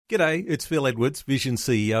G'day, it's Phil Edwards, Vision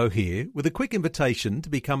CEO here, with a quick invitation to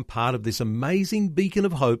become part of this amazing beacon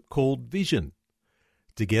of hope called Vision.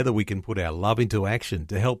 Together we can put our love into action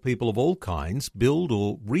to help people of all kinds build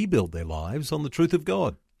or rebuild their lives on the truth of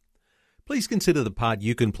God. Please consider the part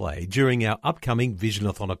you can play during our upcoming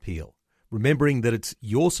Visionathon appeal, remembering that it's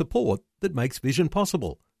your support that makes Vision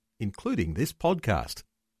possible, including this podcast.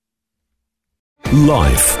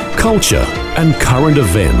 Life, culture, and current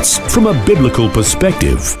events from a biblical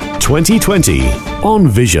perspective. 2020 on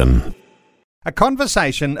Vision. A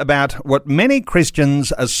conversation about what many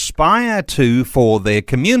Christians aspire to for their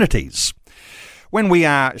communities. When we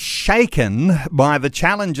are shaken by the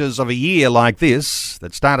challenges of a year like this,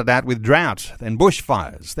 that started out with drought, then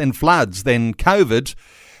bushfires, then floods, then COVID,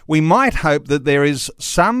 we might hope that there is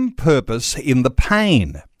some purpose in the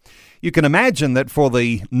pain. You can imagine that for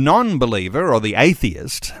the non-believer or the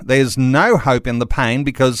atheist, there's no hope in the pain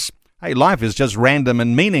because, hey, life is just random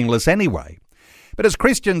and meaningless anyway. But as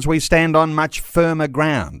Christians, we stand on much firmer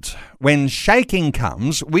ground. When shaking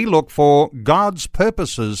comes, we look for God's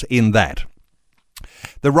purposes in that.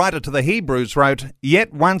 The writer to the Hebrews wrote,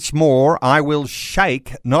 "Yet once more I will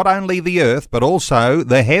shake not only the earth, but also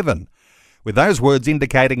the heaven," with those words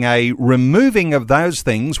indicating a removing of those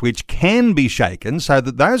things which can be shaken so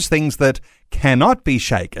that those things that cannot be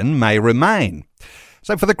shaken may remain.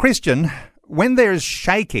 So for the Christian, when there is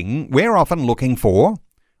shaking, we're often looking for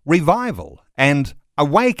revival and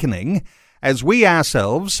awakening as we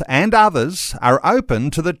ourselves and others are open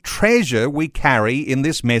to the treasure we carry in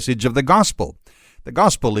this message of the gospel. The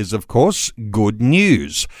gospel is, of course, good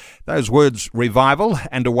news. Those words revival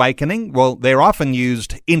and awakening, well, they're often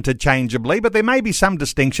used interchangeably, but there may be some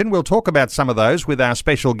distinction. We'll talk about some of those with our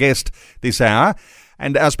special guest this hour.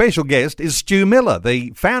 And our special guest is Stu Miller,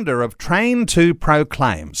 the founder of Train to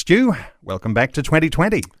Proclaim. Stu, welcome back to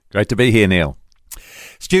 2020. Great to be here, Neil.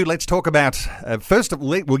 Stu, let's talk about, first of all,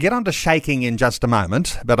 we'll get on to shaking in just a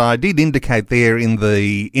moment, but I did indicate there in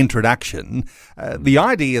the introduction the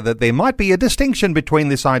idea that there might be a distinction between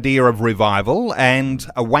this idea of revival and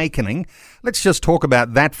awakening. Let's just talk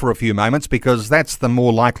about that for a few moments because that's the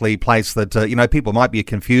more likely place that, people might be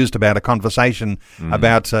confused about a conversation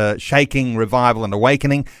about shaking, revival and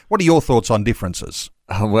awakening. What are your thoughts on differences?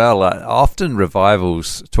 Well, often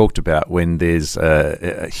revival's talked about when there's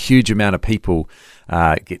a huge amount of people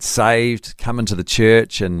get saved, come into the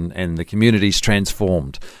church, and the community's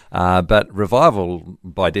transformed. But revival,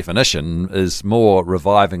 by definition, is more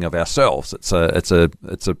reviving of ourselves. It's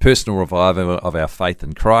a personal revival of our faith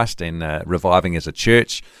in Christ and reviving as a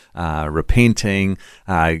church, repenting,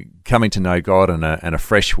 coming to know God in a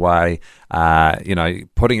fresh way,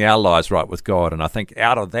 putting our lives right with God. And I think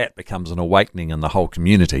out of that becomes an awakening in the whole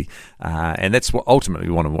community. And that's what ultimately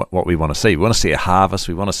what we want to see. We want to see a harvest.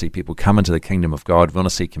 We want to see people come into the kingdom of God. We want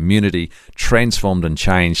to see community transformed and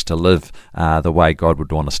changed to live the way God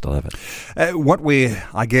would want us to live it. What we're,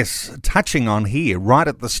 I guess, touching on here right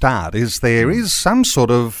at the start is there is some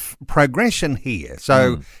sort of progression here.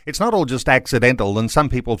 So it's not all just accidental, and some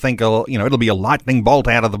people think, it'll be a lightning bolt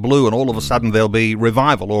out of the blue and all of a sudden there'll be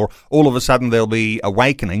revival or all of a sudden there'll be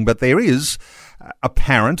awakening. But there is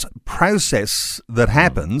apparent process that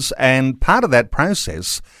happens, and part of that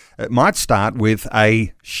process might start with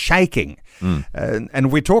a shaking. And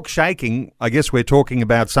if we talk shaking, I guess we're talking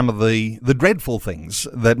about some of the dreadful things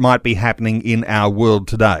that might be happening in our world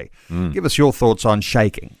today. Give us your thoughts on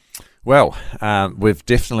shaking. Well, we've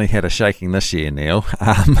definitely had a shaking this year, Neil.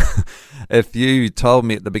 If you told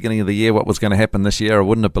me at the beginning of the year what was going to happen this year, I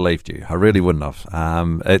wouldn't have believed you. I really wouldn't have.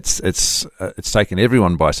 It's taken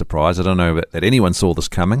everyone by surprise. I don't know that anyone saw this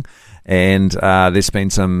coming. And there's been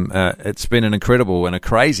it's been an incredible and a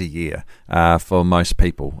crazy year for most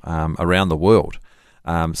people around the world.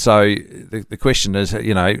 So the question is,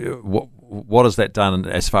 what has that done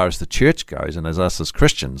as far as the church goes and as us as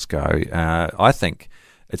Christians go? I think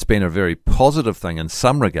it's been a very positive thing in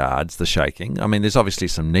some regards, the shaking. I mean, there's obviously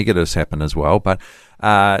some negatives happen as well, but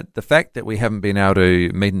the fact that we haven't been able to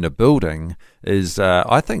meet in a building is,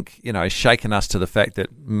 I think, shaken us to the fact that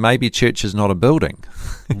maybe church is not a building,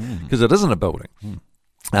 because it isn't a building.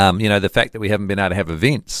 The fact that we haven't been able to have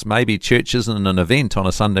events. Maybe church isn't an event on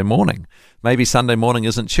a Sunday morning. Maybe Sunday morning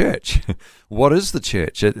isn't church. What is the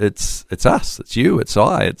church? It's us. It's you. It's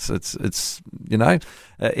I. It's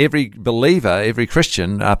every believer, every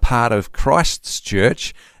Christian are part of Christ's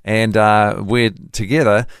church, and we're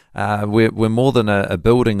together. We're more than a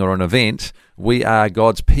building or an event. We are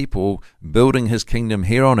God's people building His kingdom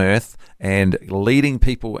here on earth and leading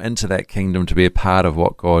people into that kingdom to be a part of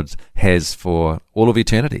what God has for all of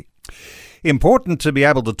eternity. important to be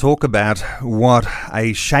able to talk about what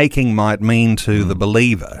a shaking might mean to the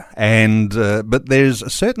believer, and but there's a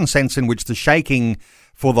certain sense in which the shaking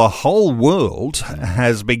for the whole world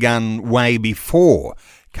has begun way before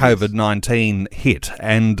COVID-19 hit,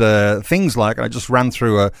 and things like, I just run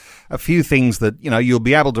through a few things that you'll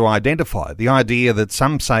be able to identify. The idea that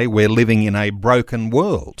some say we're living in a broken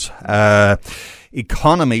world.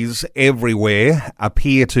 Economies everywhere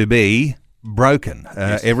appear to be broken.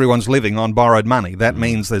 Everyone's living on borrowed money. That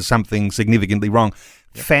means there's something significantly wrong.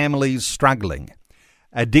 Families struggling.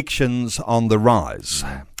 Addictions on the rise.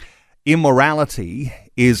 Immorality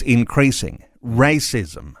is increasing.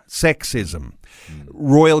 Racism, sexism,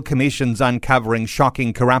 royal commissions uncovering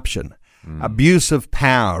shocking corruption, abuse of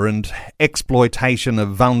power and exploitation of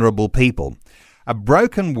vulnerable people. A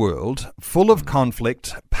broken world full of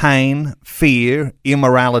conflict, pain, fear,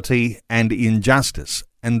 immorality and injustice.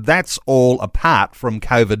 And that's all apart from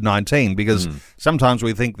COVID-19, because sometimes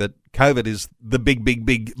we think that COVID is the big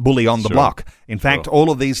bully on the block. In fact,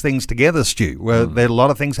 all of these things together, Stu, there are a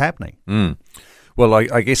lot of things happening. Well,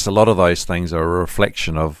 I guess a lot of those things are a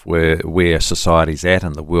reflection of where society's at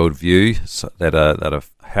and the worldview that are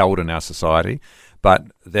held in our society. But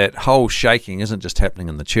that whole shaking isn't just happening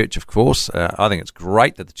in the church, of course. I think it's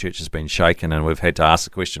great that the church has been shaken, and we've had to ask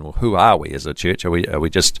the question, well, who are we as a church? Are we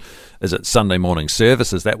just, is it Sunday morning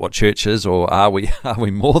service? Is that what church is? Or are we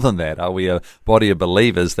more than that? Are we a body of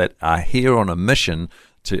believers that are here on a mission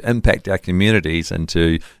to impact our communities and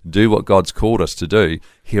to do what God's called us to do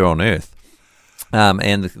here on earth?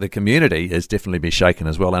 And the community has definitely been shaken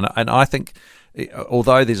as well. And I think,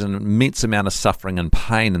 although there's an immense amount of suffering and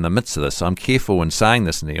pain in the midst of this, I'm careful in saying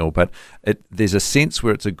this, Neil, but there's a sense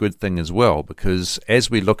where it's a good thing as well, because as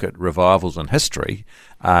we look at revivals in history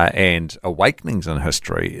and awakenings in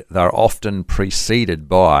history, they're often preceded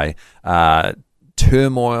by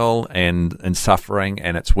turmoil and suffering,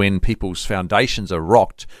 and it's when people's foundations are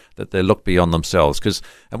rocked that they look beyond themselves.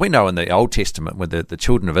 And we know in the Old Testament, with the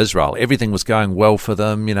children of Israel, everything was going well for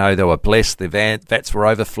them. They were blessed. Their vats were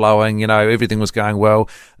overflowing. Everything was going well.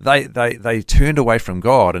 They turned away from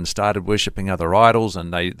God and started worshipping other idols,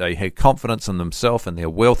 and they had confidence in themselves and their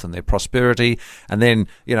wealth and their prosperity. And then,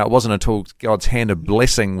 it wasn't until God's hand of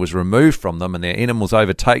blessing was removed from them and their enemies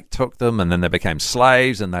took them, and then they became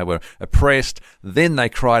slaves and they were oppressed. Then they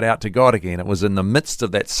cried out to God again. It was in the midst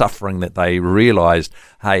of that suffering that they realized,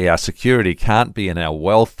 hey, our security can't be in our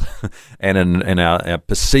wealth and in our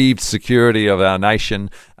perceived security of our nation.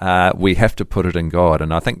 We have to put it in God.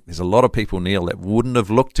 And I think there's a lot of people, Neil, that wouldn't have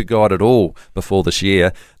looked to God at all before this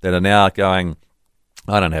year that are now going,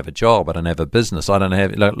 I don't have a job, I don't have a business, I don't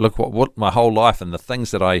have, look what my whole life and the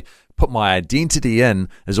things that I put my identity in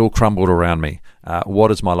is all crumbled around me.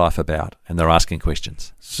 What is my life about? And they're asking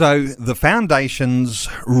questions. So the foundations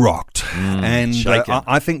rocked, and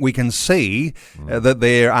I think we can see that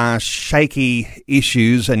there are shaky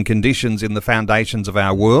issues and conditions in the foundations of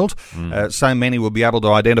our world. So many will be able to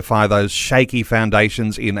identify those shaky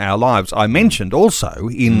foundations in our lives. I mentioned also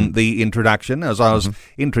in the introduction, as I was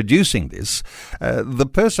introducing this, the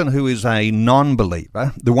person who is a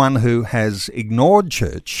non-believer, the one who has ignored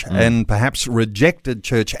church and perhaps rejected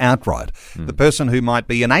church outright, the person who might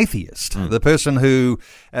be an atheist, the person who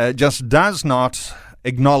just does not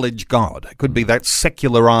acknowledge God. It could be that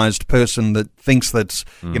secularized person that thinks that,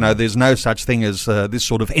 there's no such thing as this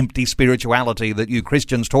sort of empty spirituality that you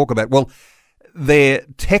Christians talk about. Well, they're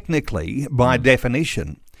technically, by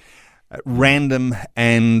definition, random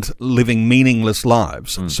and living meaningless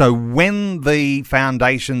lives. So when the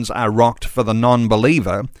foundations are rocked for the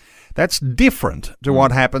non-believer, that's different to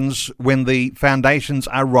what happens when the foundations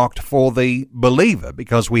are rocked for the believer,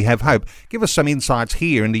 because we have hope. Give us some insights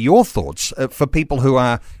here into your thoughts for people who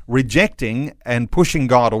are rejecting and pushing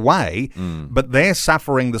God away, but they're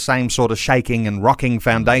suffering the same sort of shaking and rocking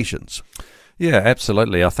foundations. Yeah,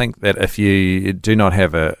 absolutely. I think that if you do not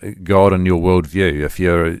have a God in your worldview, if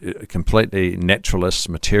you're a completely naturalist,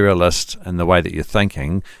 materialist in the way that you're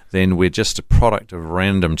thinking, then we're just a product of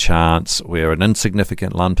random chance. We're an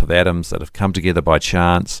insignificant lump of atoms that have come together by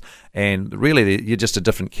chance, and really you're just a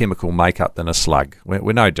different chemical makeup than a slug.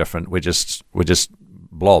 We're no different. We're just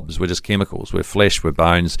blobs. We're just chemicals. We're flesh. We're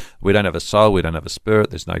bones. We don't have a soul. We don't have a spirit.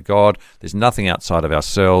 There's no God. There's nothing outside of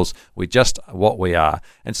ourselves. We're just what we are.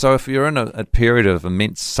 And so if you're in a period of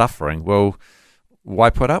immense suffering, well, why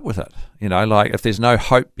put up with it? If there's no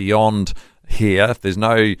hope beyond here, if there's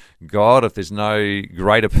no God, if there's no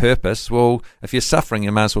greater purpose, well, if you're suffering,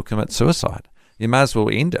 you may as well commit suicide. you may as well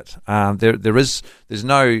end it. There's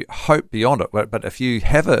no hope beyond it. But if you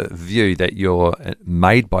have a view that you're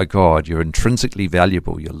made by God, you're intrinsically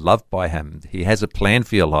valuable, you're loved by Him, He has a plan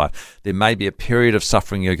for your life, there may be a period of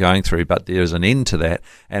suffering you're going through, but there's an end to that,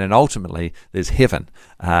 and then ultimately there's heaven,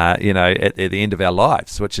 at the end of our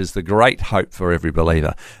lives, which is the great hope for every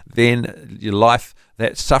believer. Then your life,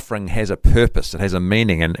 that suffering has a purpose, it has a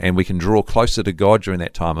meaning, and we can draw closer to God during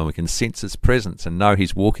that time, and we can sense His presence and know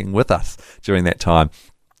He's walking with us during that time.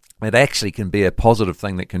 It actually can be a positive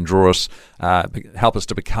thing that can draw us, help us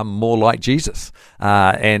to become more like Jesus.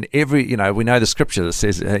 And we know the scripture that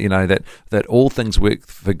says, that all things work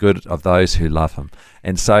for good of those who love Him.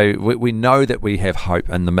 And so we know that we have hope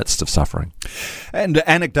in the midst of suffering. And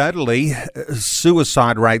anecdotally,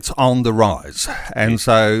 suicide rates on the rise. And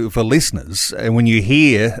so for listeners, when you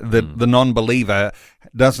hear that the non-believer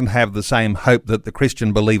doesn't have the same hope that the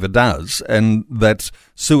Christian believer does, and that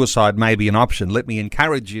suicide may be an option, let me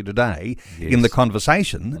encourage you today in the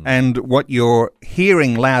conversation. And what you're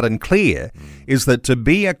hearing loud and clear is that to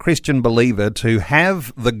be a Christian believer, to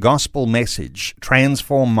have the gospel message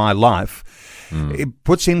transform my life, it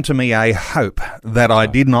puts into me a hope that I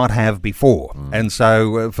did not have before. And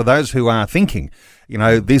so for those who are thinking,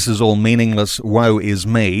 this is all meaningless, woe is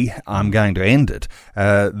me, I'm going to end it.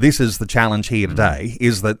 This is the challenge here today,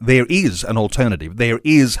 is that there is an alternative, there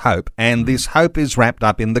is hope, and this hope is wrapped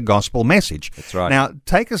up in the gospel message. That's right. Now,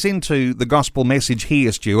 take us into the gospel message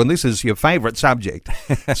here, Stu, and this is your favourite subject.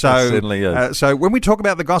 So, it certainly is. So when we talk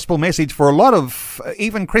about the gospel message, for a lot of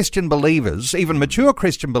even Christian believers, even mature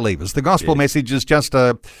Christian believers, the gospel message is just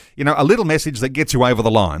a little message that gets you over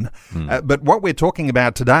the line. But what we're talking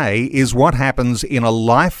about today is what happens in a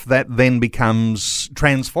life that then becomes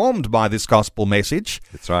transformed by this gospel message.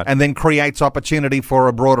 That's right. And then creates opportunity for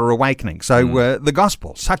a broader awakening. So the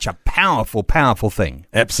gospel, such a powerful, powerful thing.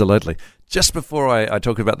 Absolutely. Just before I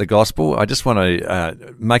talk about the gospel, I just want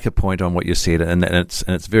to make a point on what you said, and it's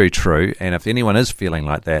very true. And if anyone is feeling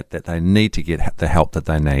like that they need to get the help that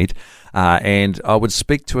they need, and I would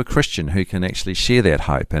speak to a Christian who can actually share that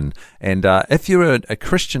hope. And if you're a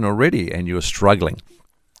Christian already and you're struggling,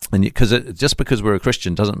 and just because we're a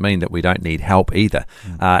Christian doesn't mean that we don't need help either.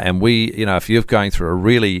 And if you're going through a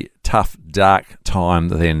really tough, dark time,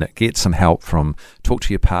 then get some help talk to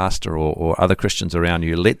your pastor or other Christians around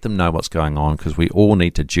you. Let them know what's going on, because we all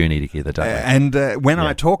need to journey together, don't we? And when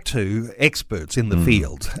I talk to experts in the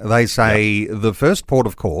field, they say the first port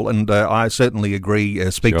of call, and I certainly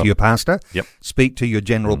agree, speak to your pastor, speak to your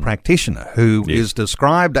general practitioner, who is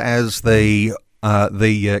described as the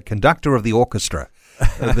conductor of the orchestra.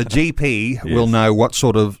 The GP will know what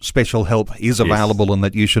sort of special help is available and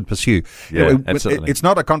that you should pursue. Yeah, absolutely. It's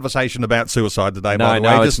not a conversation about suicide today, by the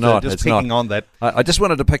way. No, it's not. Just picking on that. I just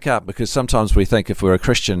wanted to pick up, because sometimes we think if we're a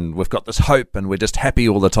Christian, we've got this hope and we're just happy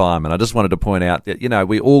all the time. And I just wanted to point out that,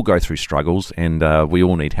 we all go through struggles, and we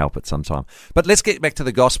all need help at some time. But let's get back to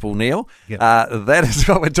the gospel, Neil. Yep. That is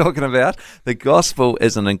what we're talking about. The gospel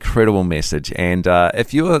is an incredible message. And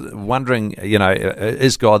if you're wondering,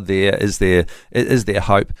 is God there? Is there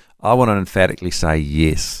hope? I want to emphatically say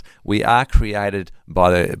yes. We are created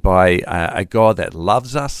by a God that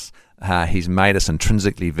loves us. He's made us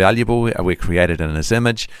intrinsically valuable. We're created in His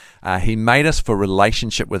image. He made us for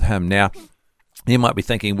relationship with Him. Now, you might be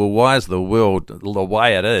thinking, well, why is the world the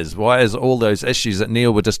way it is? Why is all those issues that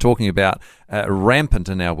Neil were just talking about rampant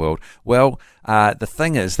in our world? Well, the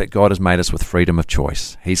thing is that God has made us with freedom of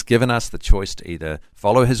choice. He's given us the choice to either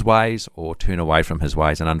follow His ways or turn away from His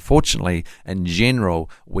ways. And unfortunately, in general,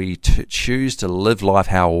 we choose to live life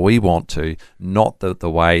how we want to, not the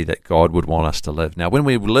way that God would want us to live. Now, when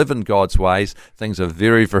we live in God's ways, things are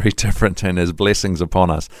very, very different, and His blessings upon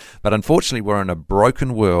us. But unfortunately, we're in a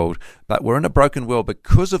broken world, but we're in a broken world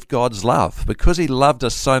because of God's love. Because He loved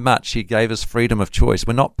us so much, He gave us freedom of choice.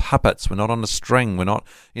 We're not puppets. We're not on a string. We're not,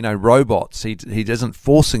 robots. He isn't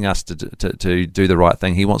forcing us to do the right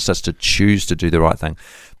thing. He wants us to choose to do the right thing.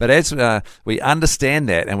 But as we understand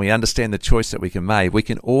that, and we understand the choice that we can make, we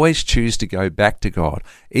can always choose to go back to God,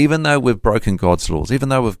 even though we've broken God's laws, even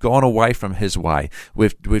though we've gone away from His way,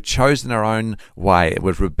 we've chosen our own way,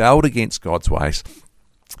 we've rebelled against God's ways.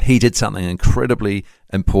 He did something incredibly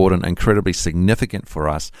important, incredibly significant for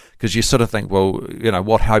us, because you sort of think, well,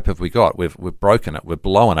 what hope have we got? We've broken it, we've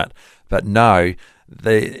blown it. But no,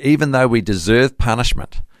 even though we deserve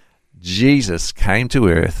punishment, Jesus came to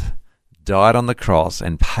earth, died on the cross,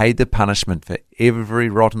 and paid the punishment for every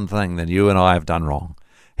rotten thing that you and I have done wrong.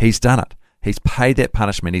 He's done it. He's paid that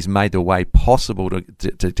punishment. He's made the way possible to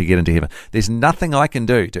get into heaven. There's nothing I can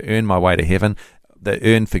do to earn my way to heaven,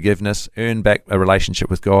 earn forgiveness, earn back a relationship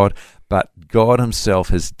with God, but God himself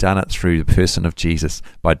has done it through the person of Jesus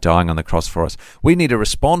by dying on the cross for us. We need to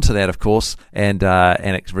respond to that, of course, and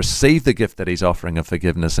receive the gift that he's offering of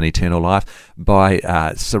forgiveness and eternal life by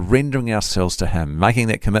surrendering ourselves to him, making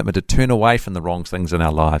that commitment to turn away from the wrong things in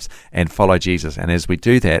our lives and follow Jesus. And as we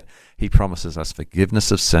do that, he promises us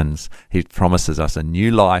forgiveness of sins. He promises us a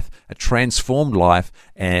new life, a transformed life,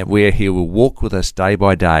 and where he will walk with us day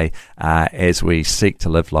by day as we seek to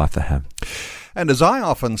live life for him. And as I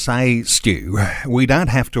often say, Stu, we don't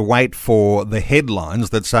have to wait for the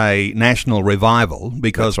headlines that say national revival,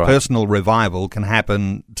 because personal revival can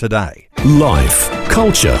happen today. Life,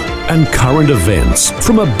 culture and current events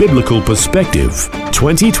from a biblical perspective.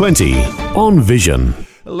 2020 on Vision.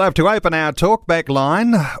 Love to open our talkback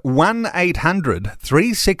line, 1-800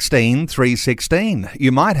 316 316.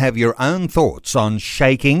 You might have your own thoughts on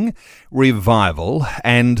shaking, revival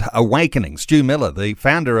and awakening. Stu Miller, the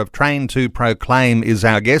founder of Train to Proclaim, is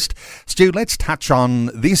our guest. Stu, let's touch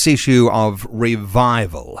on this issue of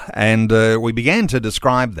revival. And we began to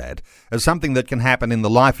describe that as something that can happen in the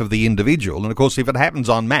life of the individual. And of course, if it happens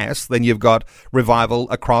en masse, then you've got revival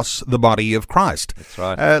across the body of Christ. That's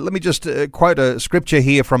right. Let me just quote a scripture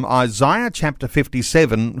here from Isaiah chapter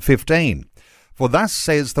 57:15. For thus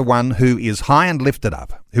says the one who is high and lifted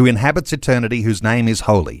up, who inhabits eternity, whose name is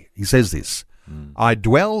holy. He says this, I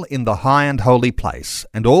dwell in the high and holy place,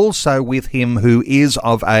 and also with him who is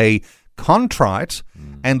of a contrite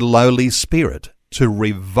and lowly spirit, to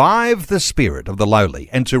revive the spirit of the lowly,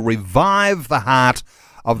 and to revive the heart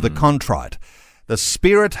of the contrite. The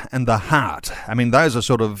spirit and the heart. I mean, those are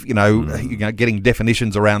sort of, getting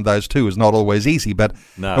definitions around those two is not always easy, but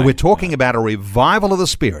we're talking about a revival of the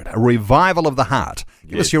spirit, a revival of the heart.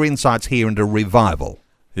 Give us your insights here into revival.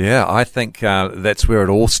 Yeah, I think that's where it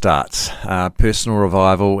all starts. Personal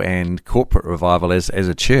revival and corporate revival as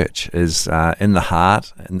a church is in the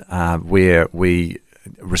heart, and where we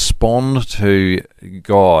respond to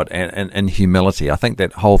God and in humility. I think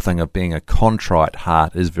that whole thing of being a contrite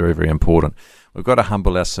heart is very, very important. We've got to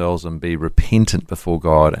humble ourselves and be repentant before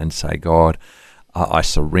God and say, God, I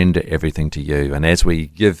surrender everything to you. And as we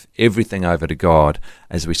give everything over to God,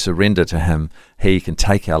 as we surrender to him, he can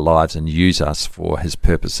take our lives and use us for his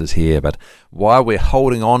purposes here. But while we're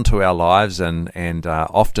holding on to our lives and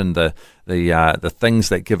often the things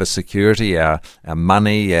that give us security, our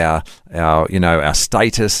money, our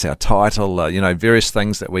status, our title, various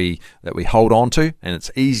things that we hold on to, and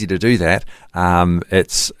it's easy to do that.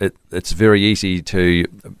 It's very easy to,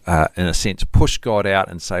 in a sense, push God out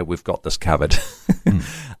and say we've got this covered.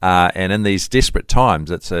 And in these desperate times,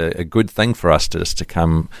 it's a good thing for us to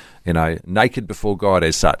come, naked before God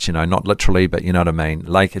as such. Not literally, but you know what I mean,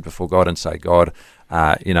 naked before God and say, God,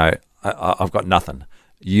 I've got nothing.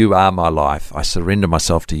 You are my life. I surrender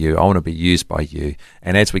myself to you. I want to be used by you.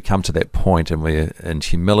 And as we come to that point and we're in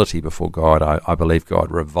humility before God, I believe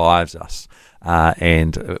God revives us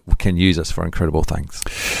and can use us for incredible things.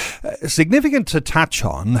 Significant to touch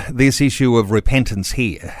on this issue of repentance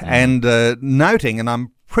here and noting, and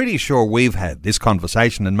I'm pretty sure we've had this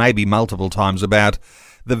conversation and maybe multiple times about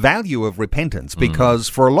the value of repentance, because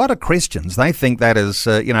for a lot of Christians, they think that is,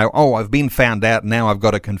 I've been found out, now I've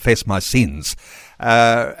got to confess my sins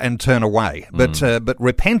and turn away. But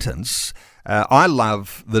repentance, I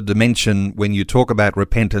love the dimension when you talk about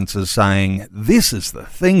repentance as saying, this is the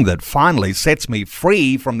thing that finally sets me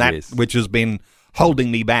free from that which has been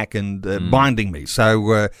holding me back and binding me.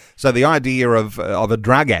 So the idea of a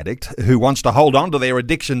drug addict who wants to hold on to their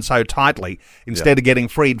addiction so tightly instead of getting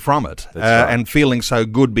freed from it and feeling so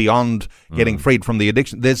good beyond getting freed from the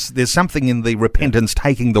addiction, there's something in the repentance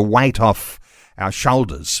taking the weight off our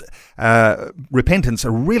shoulders. Repentance,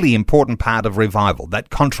 a really important part of revival, that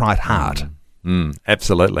contrite heart.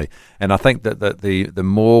 Absolutely. And I think that the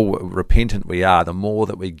more repentant we are, the more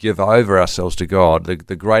that we give over ourselves to God,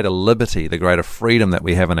 the greater liberty, the greater freedom that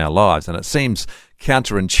we have in our lives. And it seems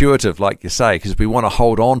counterintuitive, like you say, because we want to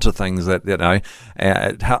hold on to things that,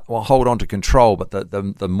 hold on to control, but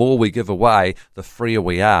the more we give away, the freer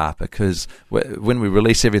we are, because when we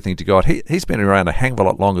release everything to God, he's been around a hang of a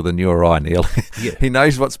lot longer than you or I, Neil. He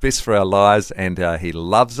knows what's best for our lives, and he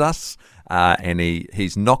loves us. And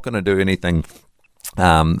he's not going to do anything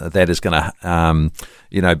that is going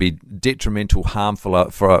to, be detrimental, harmful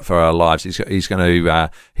for our lives. He's going to.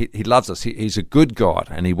 He loves us. He's a good God,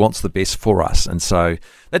 and he wants the best for us. And so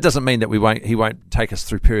that doesn't mean that he won't take us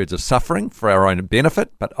through periods of suffering for our own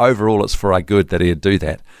benefit, but overall, it's for our good that he'd do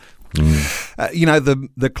that.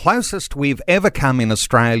 The closest we've ever come in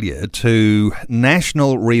Australia to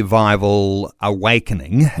national revival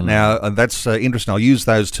awakening. Now, that's interesting. I'll use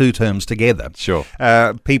those two terms together. Sure.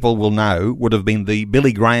 People will know would have been the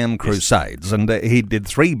Billy Graham Crusades, and he did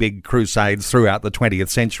 3 big crusades throughout the 20th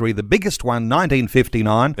century. The biggest one,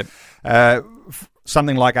 1959. Yep.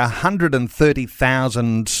 Something like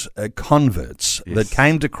 130,000 converts that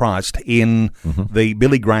came to Christ in the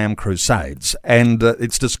Billy Graham Crusades. And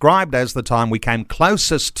it's described as the time we came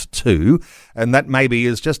closest to, and that maybe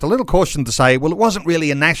is just a little caution to say, well, it wasn't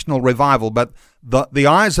really a national revival, but the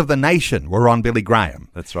eyes of the nation were on Billy Graham.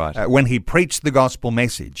 That's right. When he preached the gospel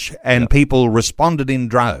message, and people responded in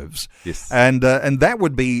droves. Yes. And that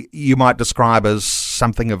would be, you might describe as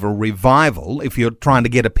something of a revival if you're trying to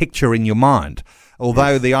get a picture in your mind.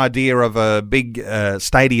 Although the idea of a big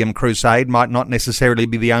stadium crusade might not necessarily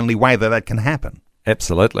be the only way that can happen.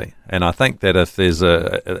 Absolutely. And I think that if there's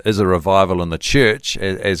a revival in the church,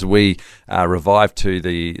 as we revive to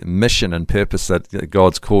the mission and purpose that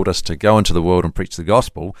God's called us to go into the world and preach the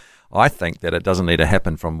gospel, I think that it doesn't need to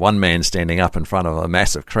happen from one man standing up in front of a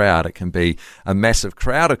massive crowd. It can be a massive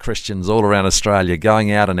crowd of Christians all around Australia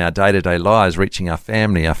going out in our day-to-day lives, reaching our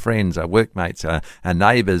family, our friends, our workmates, our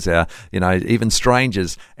neighbours, even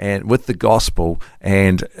strangers, and with the gospel.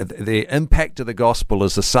 And the impact of the gospel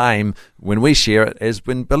is the same when we share it as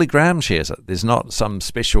when Billy Graham shares it. There's not some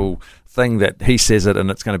special thing that he says it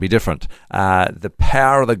and it's going to be different. The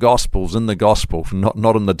power of the gospel's in the gospel,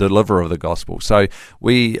 not in the deliverer of the gospel. So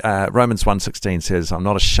Romans 1:16 says, I'm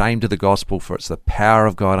not ashamed of the gospel, for it's the power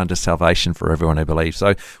of God unto salvation for everyone who believes.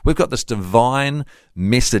 So we've got this divine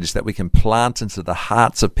message that we can plant into the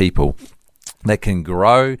hearts of people that can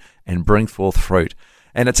grow and bring forth fruit.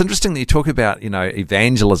 And it's interesting that you talk about,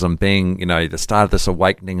 evangelism being, the start of this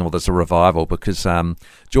awakening or this revival, because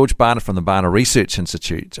George Barna from the Barna Research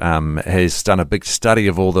Institute has done a big study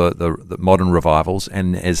of all the modern revivals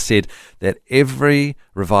and has said that every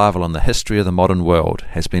revival in the history of the modern world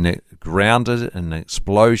has been grounded in an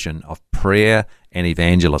explosion of prayer and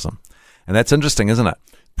evangelism. And that's interesting, isn't it?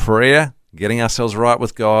 Prayer, getting ourselves right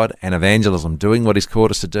with God, and evangelism, doing what he's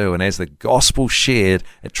called us to do. And as the gospel shared,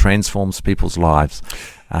 it transforms people's lives.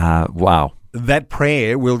 Wow. That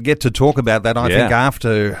prayer, we'll get to talk about that, I think,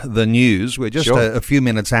 after the news. We're just a few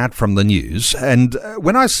minutes out from the news. And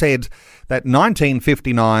when I said that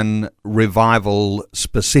 1959 revival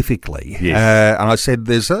specifically, and I said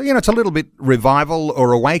there's, it's a little bit revival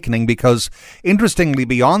or awakening because, interestingly,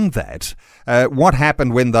 beyond that, what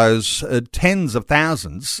happened when those tens of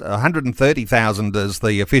thousands, 130,000 is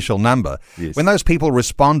the official number, when those people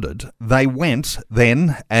responded, they went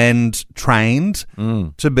then and trained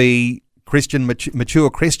to be Christian, mature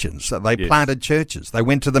Christians. They planted churches. They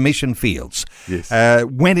went to the mission fields,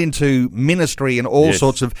 went into ministry and all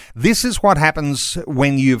sorts of... This is what happens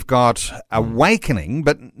when you've got awakening,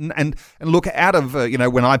 but and look, out of,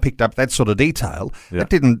 when I picked up that sort of detail, that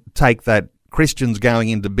didn't take that Christians going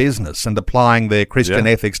into business and applying their Christian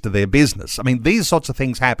ethics to their business. I mean, these sorts of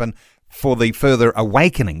things happen for the further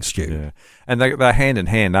awakening, Stu. Yeah. And they're hand in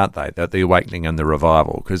hand, aren't they? The awakening and the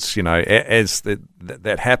revival. Because, as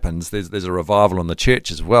that happens, there's a revival in the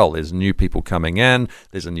church as well. There's new people coming in.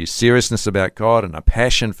 There's a new seriousness about God and a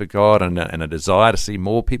passion for God and a desire to see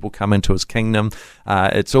more people come into his kingdom.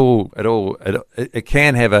 It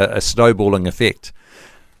can have a snowballing effect.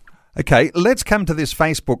 Okay, let's come to this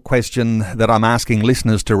Facebook question that I'm asking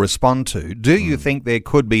listeners to respond to. Do you think there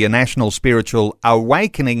could be a national spiritual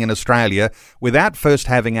awakening in Australia without first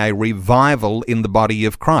having a revival in the body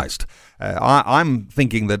of Christ? I'm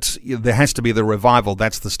thinking that there has to be the revival.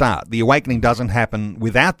 That's the start. The awakening doesn't happen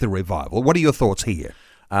without the revival. What are your thoughts here?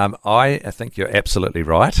 I think you're absolutely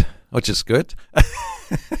right, which is good.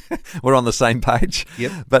 We're on the same page.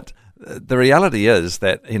 Yep. But the reality is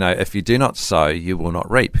that, if you do not sow, you will not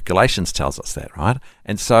reap. Galatians tells us that, right?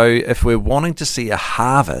 And so if we're wanting to see a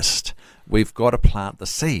harvest, we've got to plant the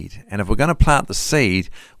seed. And if we're going to plant the seed,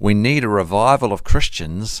 we need a revival of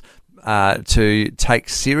Christians to take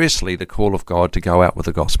seriously the call of God to go out with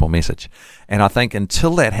the gospel message. And I think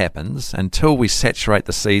until that happens, until we saturate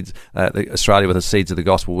the seeds, Australia with the seeds of the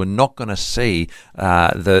gospel, we're not going to see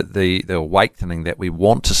the awakening that we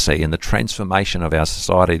want to see and the transformation of our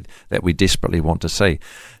society that we desperately want to see.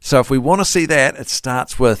 So if we want to see that, it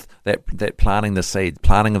starts with that planting the seed,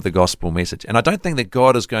 planting of the gospel message. And I don't think that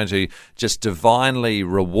God is going to just divinely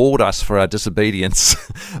reward us for our disobedience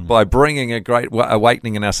by bringing a great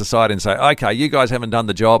awakening in our society and say, okay, you guys haven't done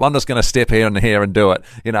the job. I'm just going to step here and do it.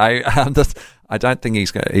 I don't think he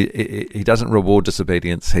doesn't reward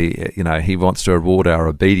disobedience. He wants to reward our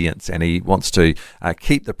obedience, and he wants to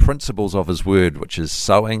keep the principles of his word, which is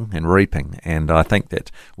sowing and reaping. And I think that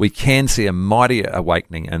we can see a mighty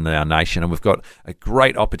awakening in our nation, and we've got a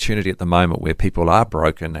great opportunity at the moment where people are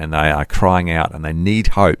broken and they are crying out and they need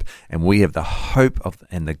hope, and we have the hope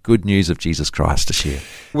and the good news of Jesus Christ to share.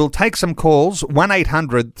 We'll take some calls,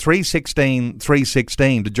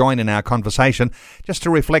 1-800-316-316 to join in our conversation, just to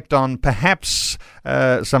reflect on perhaps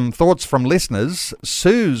some thoughts from listeners.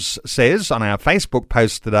 Suze says on our Facebook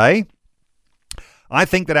post today, I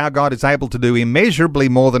think that our God is able to do immeasurably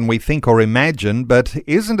more than we think or imagine, but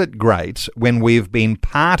isn't it great when we've been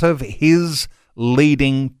part of his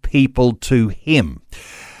leading people to him?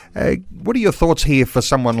 What are your thoughts here for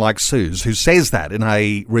someone like Suze, who says that in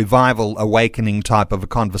a revival awakening type of a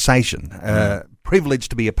conversation?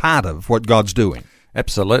 Privileged to be a part of what God's doing.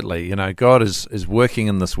 Absolutely. God is working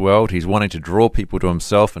in this world. He's wanting to draw people to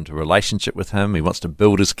himself into relationship with him. He wants to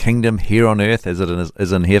build his kingdom here on earth as it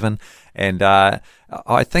is in heaven. And I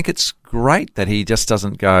think it's great that he just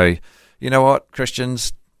doesn't go, you know what,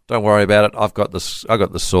 Christians, don't worry about it. I've got this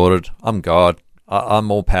sorted. I'm God.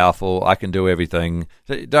 I'm all powerful. I can do everything.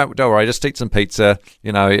 Don't worry. Just eat some pizza.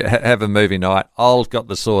 Have a movie night. I've got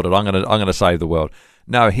this sorted. I'm gonna save the world.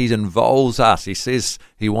 No, he involves us. He says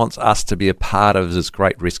he wants us to be a part of his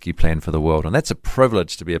great rescue plan for the world, and that's a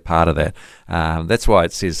privilege to be a part of that. That's why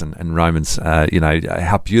it says in Romans,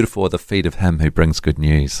 how beautiful are the feet of him who brings good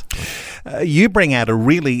news. You bring out a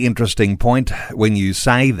really interesting point when you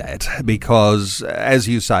say that, because, as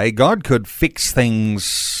you say, God could fix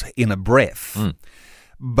things in a breath.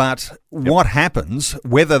 But what happens,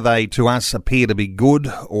 whether they to us appear to be good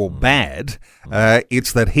or bad,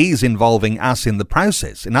 it's that he's involving us in the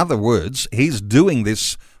process. In other words, he's doing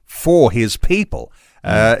this for his people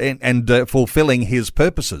and fulfilling his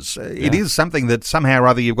purposes. It is something that somehow or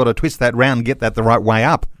other you've got to twist that round and get that the right way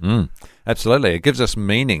up. Absolutely. It gives us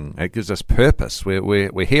meaning. It gives us purpose.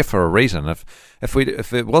 We're here for a reason. If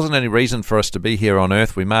it wasn't any reason for us to be here on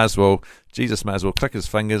earth, Jesus may as well click his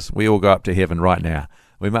fingers. We all go up to heaven right now.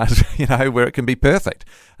 We must, where it can be perfect.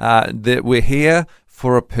 That we're here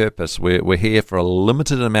for a purpose. We're here for a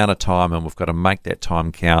limited amount of time, and we've got to make that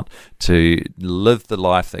time count to live the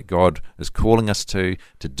life that God is calling us to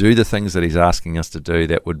do the things that he's asking us to do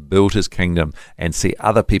that would build his kingdom and see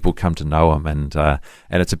other people come to know him. And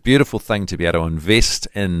it's a beautiful thing to be able to invest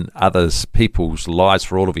in people's lives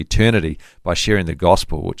for all of eternity by sharing the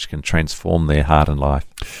gospel, which can transform their heart and life.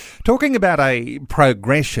 Talking about a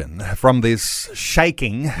progression from this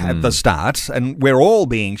shaking at the start, and we're all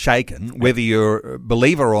being shaken, whether you're a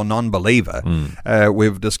believer or non-believer.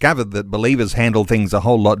 We've discovered that believers handle things a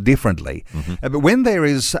whole lot differently. But when there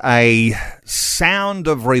is a sound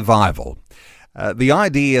of revival, the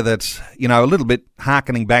idea that, a little bit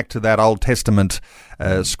hearkening back to that Old Testament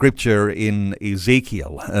scripture in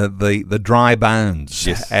Ezekiel, the dry bones,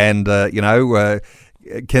 yes. And,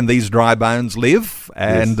 can these dry bones live?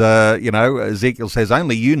 And, Ezekiel says,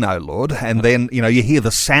 only you know, Lord. And then, you hear the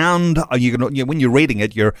sound. When you're reading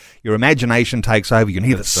it, your imagination takes over. You can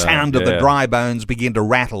hear the sound of the dry bones begin to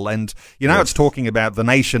rattle. And, it's talking about the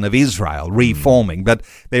nation of Israel reforming. But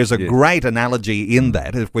there's a great analogy in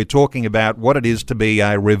that if we're talking about what it is to be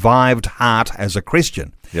a revived heart as a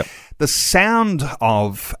Christian. Yep. The sound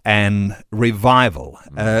of an revival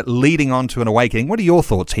leading on to an awakening. What are your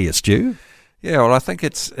thoughts here, Stu? Yeah, well, I think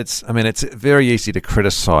it's very easy to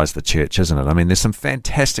criticise the church, isn't it? I mean, there's some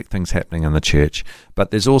fantastic things happening in the church,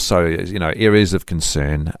 but there's also, areas of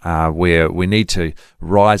concern where we need to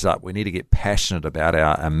rise up. We need to get passionate about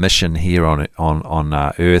our mission here on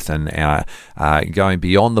earth, and our going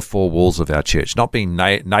beyond the four walls of our church, not being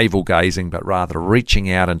navel gazing, but rather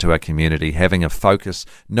reaching out into our community, having a focus,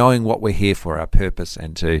 knowing what we're here for, our purpose,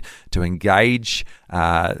 and to engage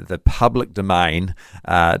the public domain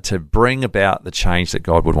to bring about the change that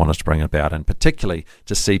God would want us to bring about, and particularly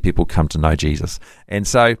to see people come to know Jesus. And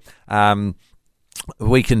so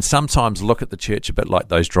we can sometimes look at the church a bit like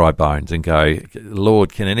those dry bones and go,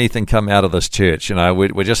 Lord, can anything come out of this church?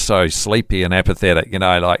 We're just so sleepy and apathetic,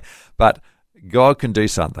 but God can do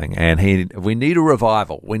something, and we need a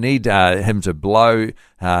revival. We need him to blow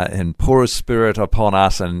and pour his spirit upon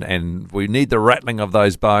us, and we need the rattling of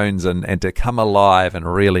those bones and to come alive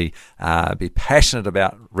and really be passionate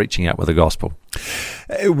about reaching out with the gospel.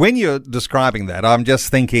 When you're describing that, I'm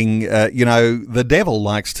just thinking, the devil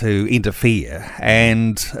likes to interfere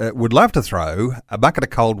and would love to throw a bucket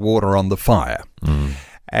of cold water on the fire.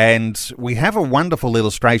 And we have a wonderful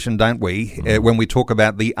illustration, don't we, when we talk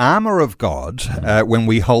about the armour of God, when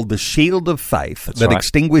we hold the shield of faith that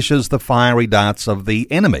extinguishes the fiery darts of the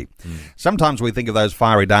enemy. Sometimes we think of those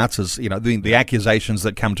fiery darts as, the accusations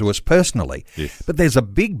that come to us personally. Yes. But there's a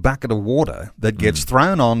big bucket of water that gets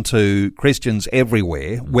thrown onto Christians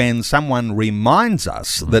everywhere when someone reminds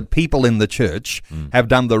us that people in the church have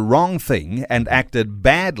done the wrong thing and acted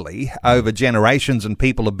badly over generations, and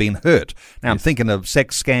people have been hurt. Now, I'm thinking of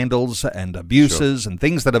sex scandals and abuses and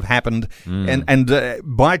things that have happened and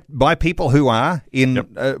by people who are in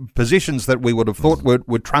positions that we would have thought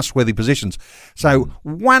were trustworthy positions. So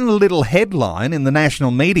one little headline in the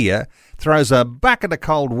national media throws a bucket of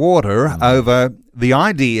cold water over the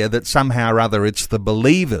idea that somehow or other it's the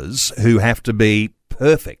believers who have to be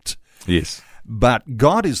perfect. Yes. But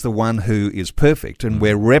God is the one who is perfect, and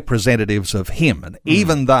we're representatives of Him. And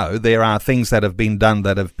even though there are things that have been done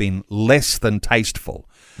that have been less than tasteful,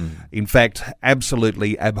 in fact,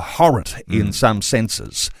 absolutely abhorrent in some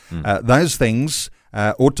senses, those things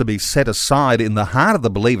ought to be set aside in the heart of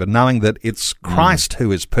the believer, knowing that it's Christ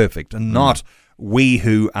who is perfect and not we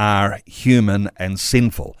who are human and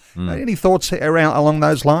sinful. Any thoughts along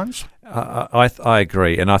those lines? I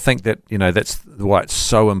agree, and I think that that's why it's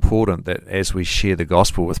so important that as we share the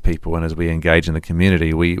gospel with people and as we engage in the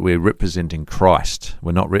community, we're representing Christ.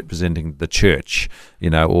 We're not representing the church,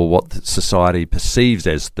 or what society perceives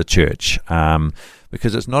as the church.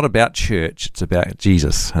 Because it's not about church, it's about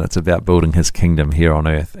Jesus, and it's about building His kingdom here on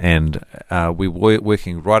earth. And we're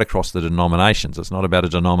working right across the denominations. It's not about a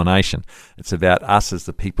denomination. It's about us as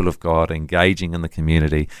the people of God engaging in the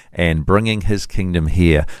community and bringing His kingdom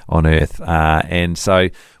here on earth. And so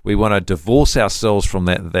we want to divorce ourselves from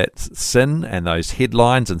that sin and those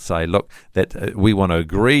headlines and say, look, that we want to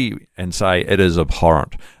agree and say it is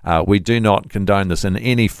abhorrent. We do not condone this in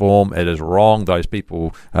any form. It is wrong. Those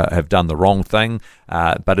people have done the wrong thing.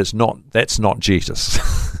 But that's not Jesus.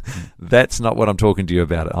 That's not what I'm talking to you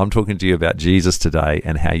about. I'm talking to you about Jesus today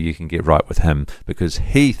and how you can get right with Him, because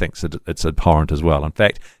He thinks it's abhorrent as well. In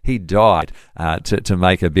fact, He died to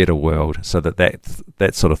make a better world so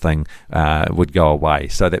that sort of thing would go away,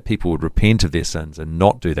 so that people would repent of their sins and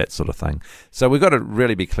not do that sort of thing. So we've got to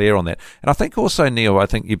really be clear on that. And I think also, Neil, I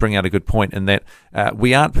think you bring out a good point in that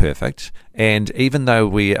we aren't perfect. And even though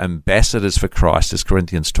we are ambassadors for Christ, as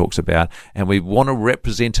Corinthians talks about, and we want to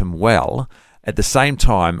represent Him well, at the same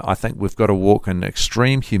time, I think we've got to walk in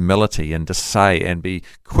extreme humility and to say and be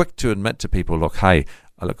quick to admit to people, look,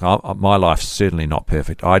 my life's certainly not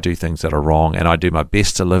perfect. I do things that are wrong, and I do my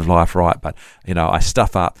best to live life right, but, I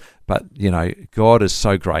stuff up. But, God is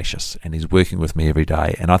so gracious, and He's working with me every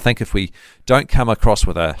day. And I think if we don't come across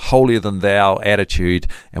with a holier-than-thou attitude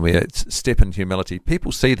and we step in humility,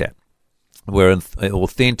 people see that. We're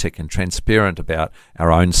authentic and transparent about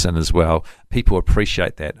our own sin as well. People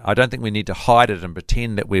appreciate that. I don't think we need to hide it and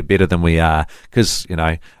pretend that we're better than we are, because,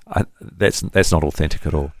 that's not authentic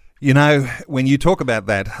at all. When you talk about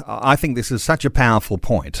that, I think this is such a powerful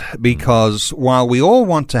point, because while we all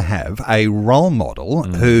want to have a role model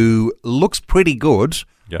who looks pretty good,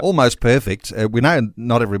 almost perfect, we know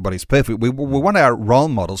not everybody's perfect, we want our role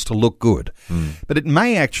models to look good. But it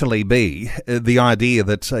may actually be the idea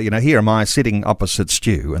that, here am I sitting opposite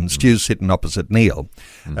Stu, and Stu's sitting opposite Neil.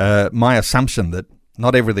 My assumption that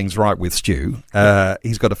not everything's right with Stu.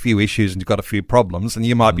 He's got a few issues and he's got a few problems, and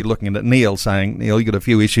you might be looking at Neil saying, Neil, you've got a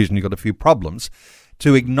few issues and you've got a few problems.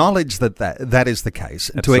 To acknowledge that is the case,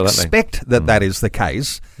 Absolutely. To expect that is the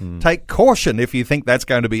case, take caution if you think that's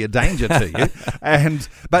going to be a danger to you.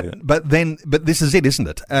 But this is it, isn't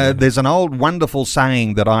it? There's an old wonderful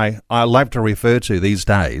saying that I love to refer to these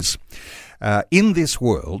days. In this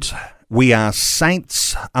world, we are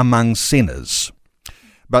saints among sinners.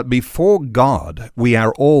 But before God, we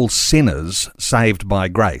are all sinners saved by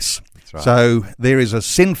grace. Right. So there is a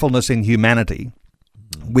sinfulness in humanity.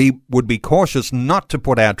 We would be cautious not to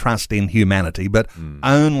put our trust in humanity, but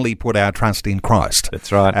only put our trust in Christ.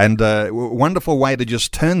 That's right. And a wonderful way to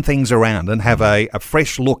just turn things around and have a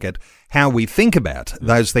fresh look at how we think about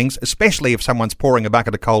those things, especially if someone's pouring a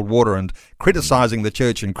bucket of cold water and criticising the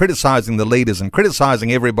church and criticising the leaders and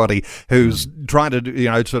criticising everybody who's trying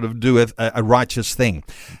to sort of do a righteous thing.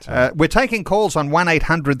 Right. We're taking calls on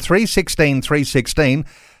 1-800-316 316.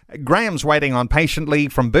 Graham's waiting on patiently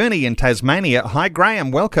from Burnie in Tasmania. Hi,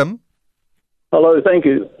 Graham. Welcome. Hello. Thank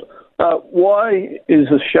you. Why is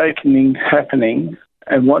the shaking happening,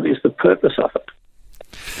 and what is the purpose of it?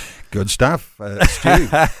 Good stuff, Stu.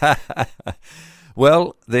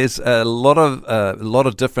 Well, there's a lot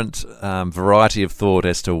of different variety of thought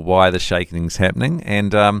as to why the shaking's happening,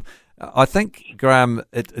 and I think, Graham,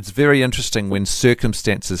 it's very interesting when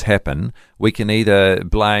circumstances happen. We can either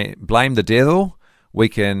blame the devil, we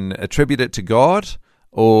can attribute it to God,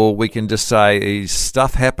 or we can just say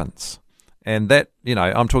stuff happens. And that,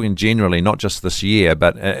 I'm talking generally, not just this year,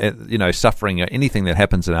 but, suffering or anything that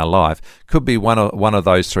happens in our life could be one of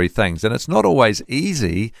those three things. And it's not always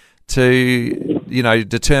easy to,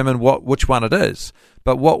 determine which one it is.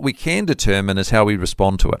 But what we can determine is how we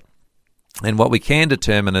respond to it. And what we can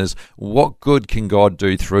determine is what good can God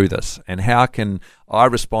do through this, and how can I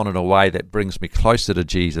respond in a way that brings me closer to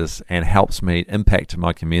Jesus and helps me impact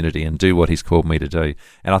my community and do what He's called me to do.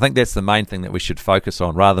 And I think that's the main thing that we should focus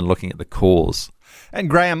on rather than looking at the cause. And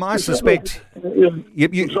Graham, I suspect...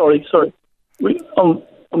 Sorry.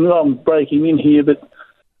 I'm breaking in here, but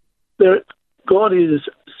God is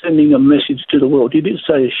sending a message to the world. You did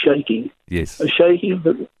say a shaking. Yes. A shaking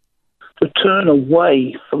to turn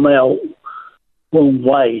away from our wrong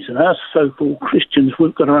ways. And us so-called Christians,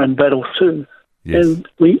 we've got our own battles too. Yes. And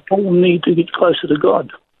we all need to get closer to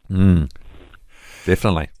God.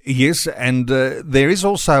 Definitely. Yes, and there is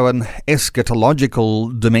also an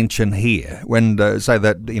eschatological dimension here. When say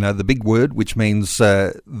that the big word, which means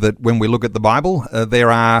that when we look at the Bible, there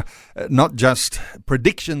are not just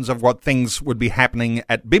predictions of what things would be happening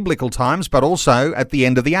at biblical times, but also at the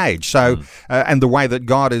end of the age. So, and the way that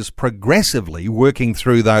God is progressively working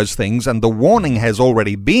through those things, and the warning has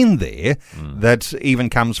already been there that even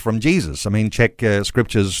comes from Jesus. I mean, check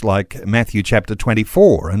scriptures like Matthew chapter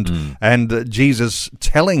 24, and Jesus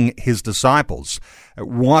telling his disciples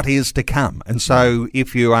what is to come. And so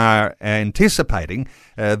if you are anticipating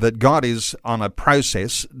that God is on a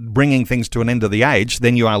process bringing things to an end of the age,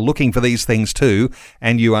 then you are looking for these things too,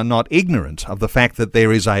 and you are not ignorant of the fact that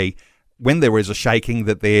when there is a shaking,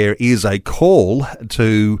 that there is a call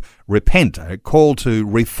to repent, a call to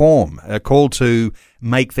reform, a call to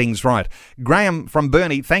make things right. Graham from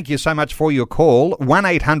Burnie, thank you so much for your call.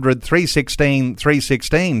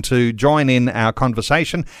 1-800-316-316 to join in our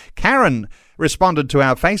conversation. Karen responded to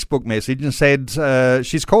our Facebook message and said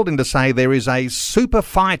she's called in to say there is a super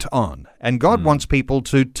fight on, and God wants people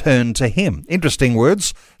to turn to Him. Interesting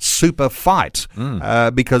words, super fight,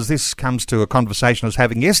 because this comes to a conversation I was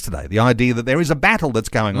having yesterday, the idea that there is a battle that's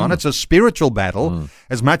going on. It's a spiritual battle.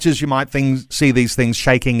 As much as you might see these things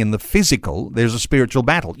shaking in the physical, there's a spiritual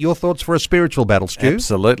battle. Your thoughts for a spiritual battle, Stu?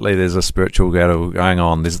 Absolutely, there's a spiritual battle going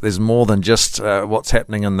on. There's more than just what's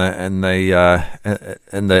happening in the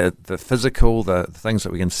physical, the things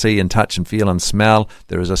that we can see and touch and feel and smell.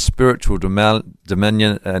 There is a spiritual dominion.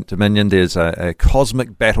 There's a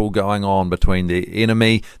cosmic battle going on between the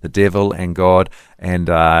enemy, the devil, and God. And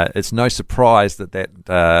it's no surprise that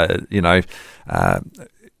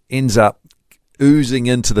ends up oozing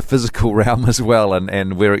into the physical realm as well,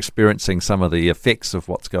 and we're experiencing some of the effects of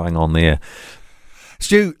what's going on there.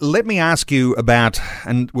 Stu, let me ask you about,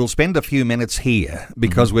 and we'll spend a few minutes here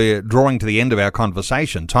because we're drawing to the end of our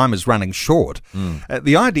conversation. Time is running short.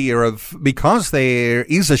 The idea of, because there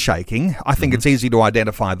is a shaking, I think it's easy to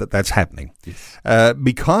identify that that's happening. Yes.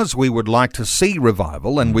 Because we would like to see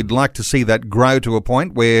revival, and we'd like to see that grow to a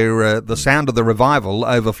point where the sound of the revival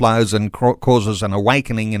overflows and causes an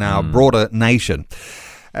awakening in our broader nation.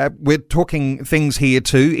 We're talking things here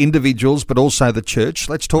too, individuals, but also the church.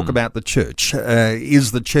 Let's talk about the church.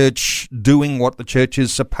 Is the church doing what the church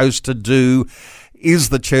is supposed to do? Is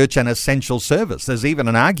the church an essential service? There's even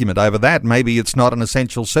an argument over that. Maybe it's not an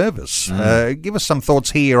essential service. Give us some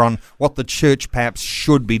thoughts here on what the church perhaps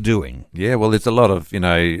should be doing. Yeah, well, there's a lot of,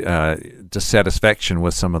 dissatisfaction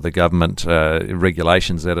with some of the government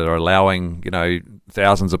regulations that are allowing,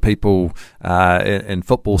 thousands of people in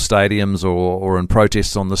football stadiums or in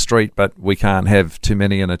protests on the street, but we can't have too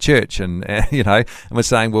many in a church. And we're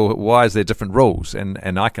saying, well, why is there different rules?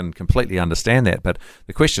 And I can completely understand that. But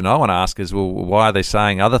the question I want to ask is, well, why are they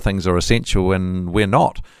saying other things are essential and we're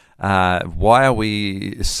not? Why are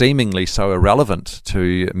we seemingly so irrelevant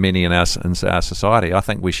to many in our society? I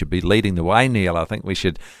think we should be leading the way, Neil. I think we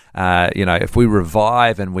should, if we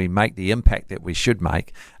revive and we make the impact that we should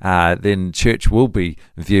make, then church will be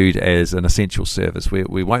viewed as an essential service.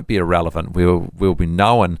 We won't be irrelevant. We'll be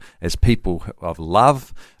known as people of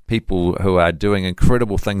love, people who are doing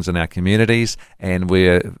incredible things in our communities, and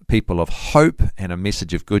we're people of hope and a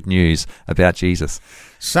message of good news about Jesus.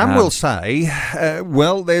 Some will say,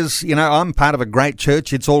 there's, I'm part of a great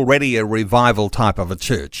church. It's already a revival type of a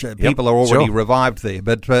church. People are already revived there,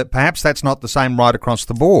 but perhaps that's not the same right across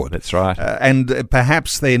the board. That's right. And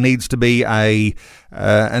perhaps there needs to be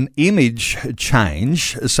an image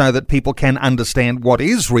change so that people can understand what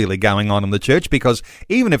is really going on in the church, because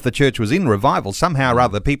even if the church was in revival, somehow or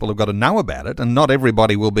other people people have got to know about it, and not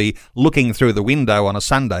everybody will be looking through the window on a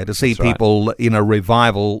Sunday to see people in a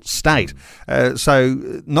revival state.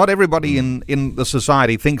 So not everybody in the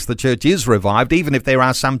society thinks the church is revived, even if there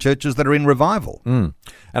are some churches that are in revival. And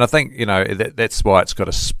I think, that's why it's got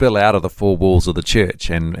to spill out of the four walls of the church,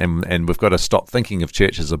 and we've got to stop thinking of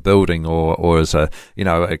church as a building or as a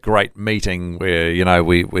great meeting where,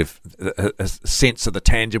 we've a sense of the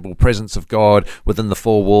tangible presence of God within the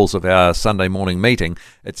four walls of our Sunday morning meeting.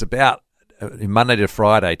 It's about Monday to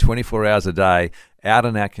Friday, 24 hours a day, out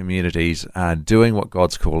in our communities, doing what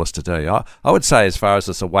God's called us to do. I would say, as far as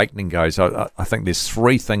this awakening goes, I think there's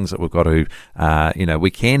three things that we've got to,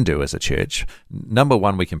 we can do as a church. Number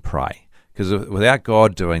one, we can pray, because without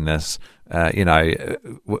God doing this,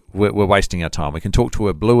 we're wasting our time. We can talk to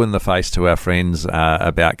a blue in the face to our friends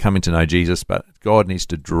about coming to know Jesus, but God needs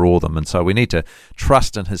to draw them. And so we need to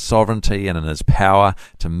trust in His sovereignty and in His power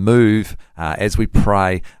to move as we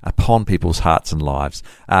pray upon people's hearts and lives.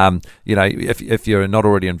 If you're not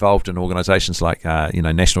already involved in organisations like,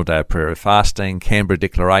 National Day of Prayer and Fasting, Canberra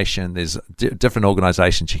Declaration, there's different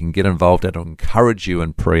organisations you can get involved in to encourage you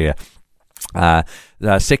in prayer.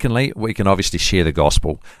 Secondly, we can obviously share the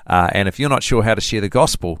gospel. And if you're not sure how to share the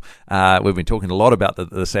gospel, we've been talking a lot about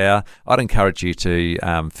this hour. I'd encourage you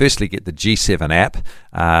to firstly get the G7 app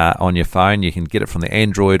on your phone. You can get it from the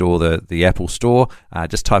Android or the Apple Store.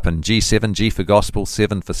 Just type in G7, G for gospel,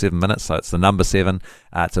 7 for 7 minutes. So it's the number 7.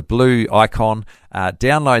 It's a blue icon.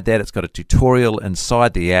 Download that. It's got a tutorial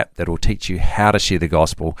inside the app that will teach you how to share the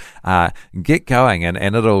gospel. Get going,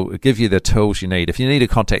 and it'll give you the tools you need. If you need to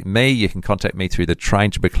contact me, you can contact me through the Train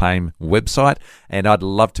to Proclaim website, and I'd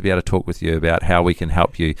love to be able to talk with you about how we can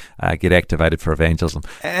help you get activated for evangelism.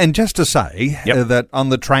 And just to say that on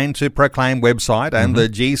the Train to Proclaim website and the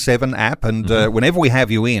G7 app, and whenever we have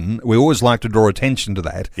you in, we always like to draw attention to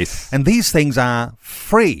that. Yes. And these things are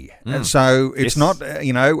free. And so it's not,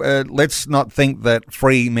 let's not think that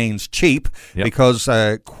free means cheap, because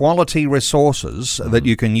quality resources that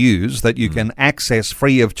you can use, that you can access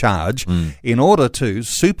free of charge in order to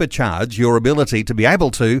supercharge your ability to be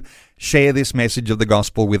able to share this message of the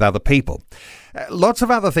gospel with other people. Lots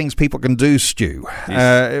of other things people can do, Stu.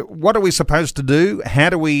 Yes. What are we supposed to do? How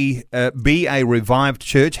do we be a revived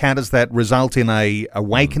church? How does that result in a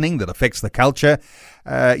awakening that affects the culture?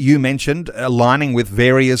 You mentioned aligning with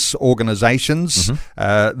various organisations.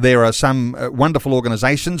 There are some wonderful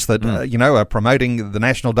organisations that are promoting the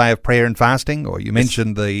National Day of Prayer and Fasting, or you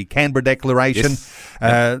mentioned the Canberra Declaration.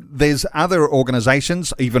 There's other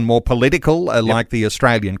organisations, even more political, like the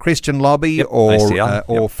Australian Christian Lobby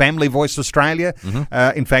or Family Voice Australia.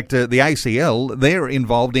 In fact, the ACL, they're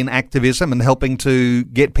involved in activism and helping to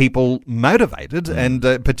get people motivated, and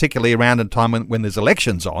particularly around a time when there's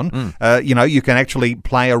elections on, you can actually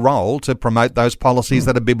play a role to promote those policies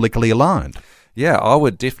that are biblically aligned. Yeah, I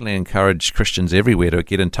would definitely encourage Christians everywhere to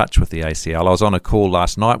get in touch with the ACL. I was on a call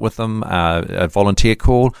last night with them, a volunteer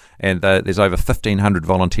call, and there's over 1,500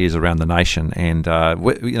 volunteers around the nation. And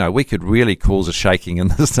we could really cause a shaking in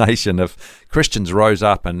this nation if Christians rose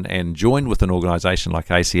up and joined with an organisation like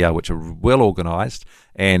ACL, which are well organised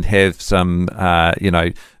and have some,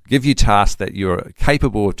 give you tasks that you're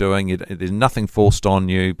capable of doing. There's nothing forced on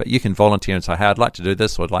you, but you can volunteer and say, hey, I'd like to do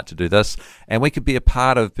this, or I'd like to do this. And we could be a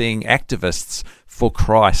part of being activists for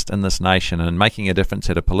Christ in this nation and making a difference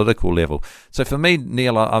at a political level. So for me,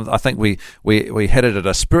 Neil, I think we hit it at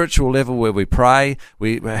a spiritual level where we pray.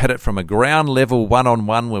 We hit it from a ground level,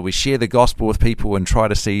 one-on-one, where we share the gospel with people and try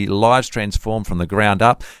to see lives transformed from the ground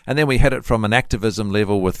up. And then we hit it from an activism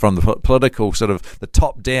level from the political sort of the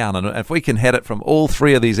top down. And if we can hit it from all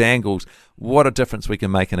three of these angles, what a difference we can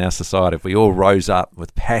make in our society if we all rose up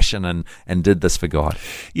with passion and did this for God.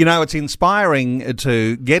 It's inspiring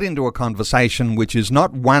to get into a conversation which is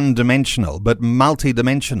not one-dimensional but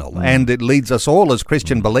multi-dimensional, and it leads us all as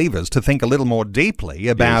Christian believers to think a little more deeply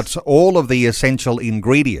about all of the essential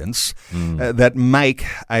ingredients that make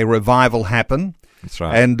a revival happen. That's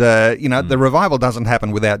right. And, the revival doesn't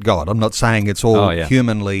happen without God. I'm not saying it's all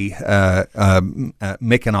humanly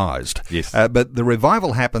mechanized. Yes. But the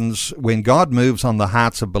revival happens when God moves on the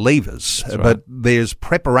hearts of believers. That's right. But there's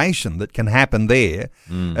preparation that can happen there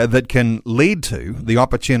that can lead to the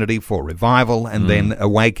opportunity for revival and then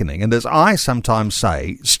awakening. And as I sometimes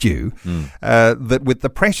say, Stu, that with the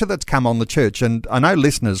pressure that's come on the church, and I know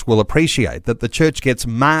listeners will appreciate that the church gets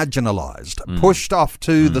marginalized, pushed off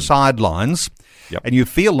to the sidelines, and you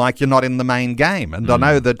feel like you're not in the main game. And I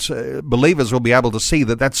know that believers will be able to see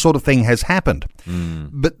that sort of thing has happened.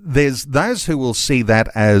 But there's those who will see that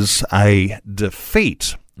as a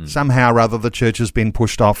defeat. Somehow or other, the church has been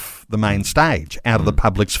pushed off the main stage, out of the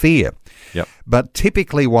public sphere. Yep. But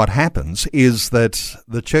typically what happens is that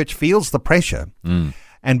the church feels the pressure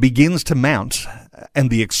and begins to mount,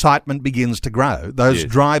 and the excitement begins to grow. Those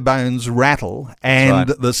dry bones rattle, and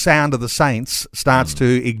the sound of the saints starts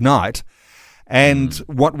to ignite. And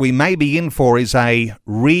what we may be in for is a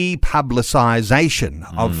republicisation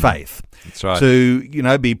of faith. That's right.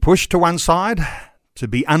 To, be pushed to one side, to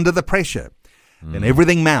be under the pressure. Then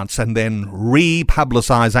everything mounts, and then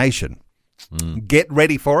republicisation. Get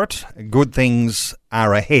ready for it. Good things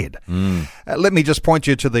are ahead. Let me just point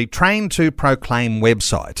you to the Train to Proclaim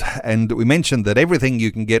website. And we mentioned that everything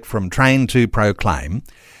you can get from Train to Proclaim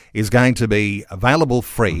is going to be available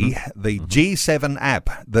free. The G7 app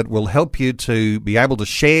that will help you to be able to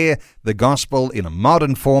share the gospel in a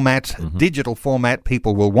modern format, digital format.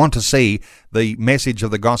 People will want to see the message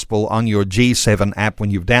of the gospel on your G7 app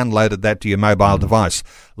when you've downloaded that to your mobile device.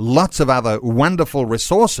 Lots of other wonderful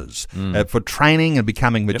resources for training and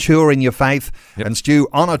becoming mature in your faith. And Stu,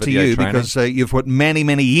 honour to you because you've put many,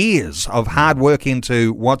 many years of hard work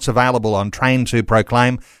into what's available on Train to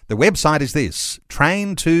Proclaim. The website is this,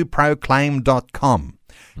 traintoproclaim.com.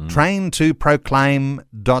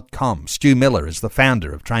 Traintoproclaim.com. Stu Miller is the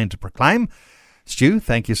founder of Train to Proclaim. Stu,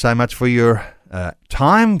 thank you so much for your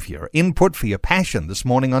time, for your input, for your passion this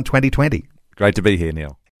morning on 2020. Great to be here,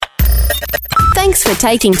 Neil. Thanks for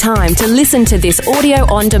taking time to listen to this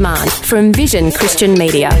audio on demand from Vision Christian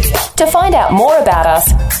Media. To find out more about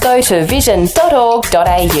us, go to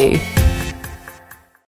vision.org.au.